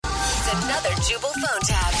another Jubal phone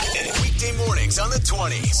tab. Weekday mornings on the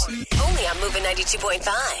 20s. Only on Moving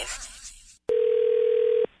 92.5.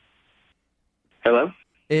 Hello?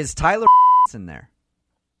 Is Tyler in there?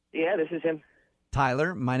 Yeah, this is him.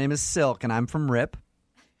 Tyler, my name is Silk, and I'm from Rip.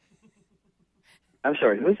 I'm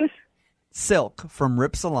sorry, who is this? Silk from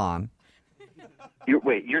Rip Salon.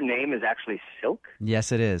 Wait, your name is actually Silk?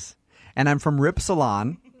 Yes, it is. And I'm from Rip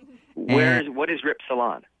Salon. What is Rip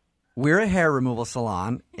Salon? We're a hair removal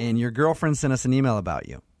salon, and your girlfriend sent us an email about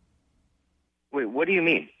you. Wait, what do you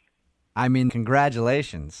mean? I mean,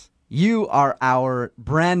 congratulations. You are our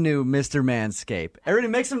brand new Mr. Manscaped. Everybody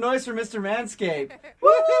make some noise for Mr. Manscaped.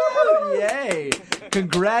 Woo! Yay!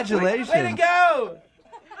 Congratulations. Way to go!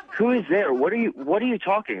 Who is there? What are you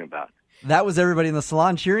talking about? That was everybody in the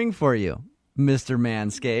salon cheering for you, Mr.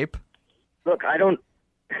 Manscaped. Look, I don't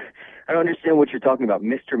understand what you're talking about.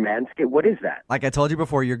 Mr. Manscaped? What is that? Like I told you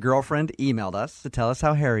before, your girlfriend emailed us to tell us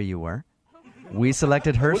how hairy you were. We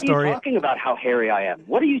selected her What are story. you talking about how hairy I am?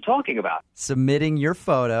 What are you talking about? Submitting your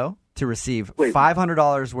photo to receive Wait.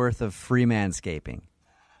 $500 worth of free manscaping.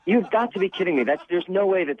 You've got to be kidding me. There's no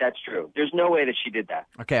way that's true. There's no way that she did that.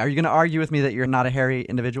 Okay, are you going to argue with me that you're not a hairy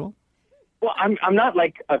individual? Well, I'm not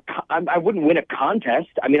like I wouldn't win a contest.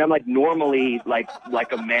 I mean, I'm like normally like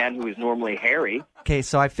a man who is normally hairy. Okay,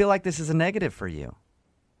 so I feel like this is a negative for you.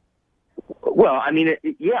 Well, I mean,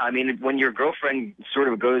 when your girlfriend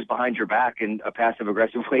sort of goes behind your back in a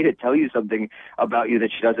passive-aggressive way to tell you something about you that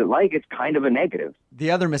she doesn't like, it's kind of a negative. The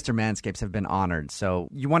other Mr. Manscapes have been honored, so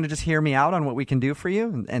you want to just hear me out on what we can do for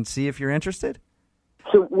you and see if you're interested?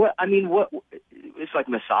 So what? I mean, what? It's like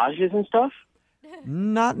massages and stuff.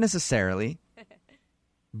 Not necessarily,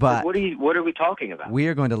 but What are we talking about? we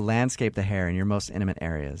are going to landscape the hair in your most intimate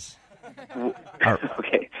areas.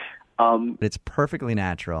 Okay. It's perfectly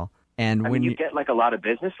natural. And I when mean, you get like a lot of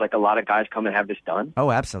business, like a lot of guys come and have this done. Oh,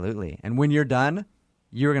 absolutely. And when you're done,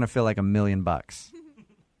 you're going to feel like $1 million. I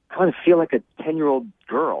want to feel like a 10-year-old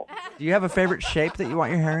girl. Do you have a favorite shape that you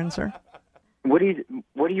want your hair in, sir? What do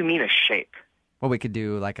you mean a shape? Well, we could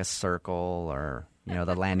do like a circle or,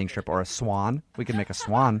 the landing strip or a swan. We could make a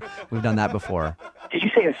swan. We've done that before. Did you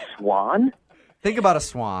say a swan? Think about a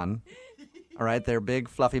swan. All right, their big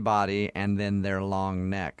fluffy body and then their long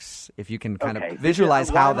necks. If you can kind of visualize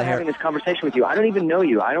how the hair. I'm having this conversation with you. I don't even know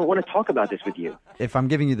you. I don't want to talk about this with you. If I'm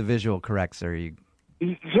giving you the visual correct, sir,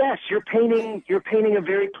 Yes, you're painting a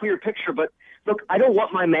very clear picture. But look, I don't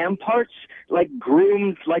want my man parts like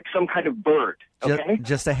groomed like some kind of bird. Okay,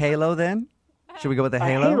 just a halo then. Should we go with the a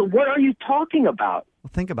halo? What are you talking about?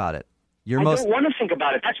 Well, think about it. I don't want to think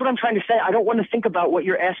about it. That's what I'm trying to say. I don't want to think about what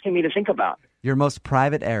you're asking me to think about. Your most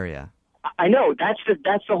private area. I know. That's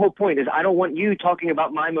the whole point, is I don't want you talking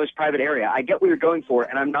about my most private area. I get what you're going for,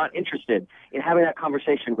 and I'm not interested in having that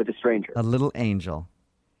conversation with a stranger. A little angel.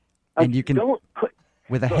 And you can,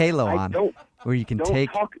 with a halo on, where you can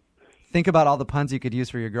think about all the puns you could use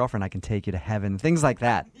for your girlfriend. I can take you to heaven, things like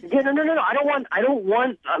that. Yeah, no. I don't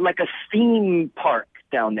want like a theme park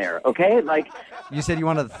down there, okay? Like, you said you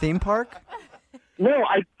wanted a theme park? No,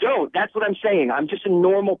 I don't. That's what I'm saying. I'm just a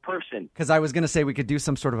normal person. Because I was going to say we could do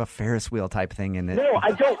some sort of a Ferris wheel type thing in it. No,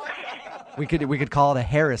 I don't. We could call it a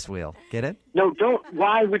Harris wheel. Get it? No, don't.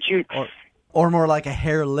 Why would you? Or more like a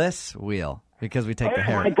hairless wheel, because we take the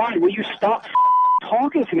hair. Oh my God! Will you stop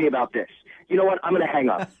talking to me about this? You know what? I'm going to hang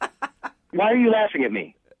up. Why are you laughing at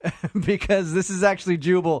me? Because this is actually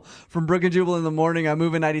Jubal from Brook and Jubal in the Morning. I'm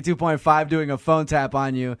moving 92.5 doing a phone tap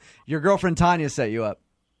on you. Your girlfriend Tanya set you up.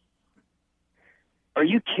 Are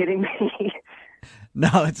you kidding me? No,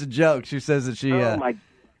 it's a joke. She says that she... Oh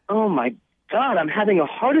my God, I'm having a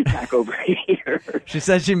heart attack over here. She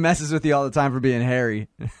says she messes with you all the time for being hairy.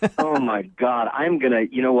 Oh my God, I'm going to...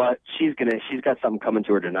 You know what? She's got something coming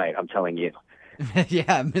to her tonight, I'm telling you.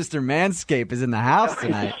 Yeah, Mr. Manscaped is in the house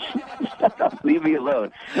tonight. Shut up, leave me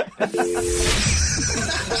alone. Wake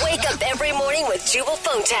up every morning with Jubal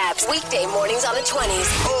phone tabs. Weekday mornings on the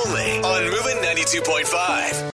 20s. Only on Moving 92.5.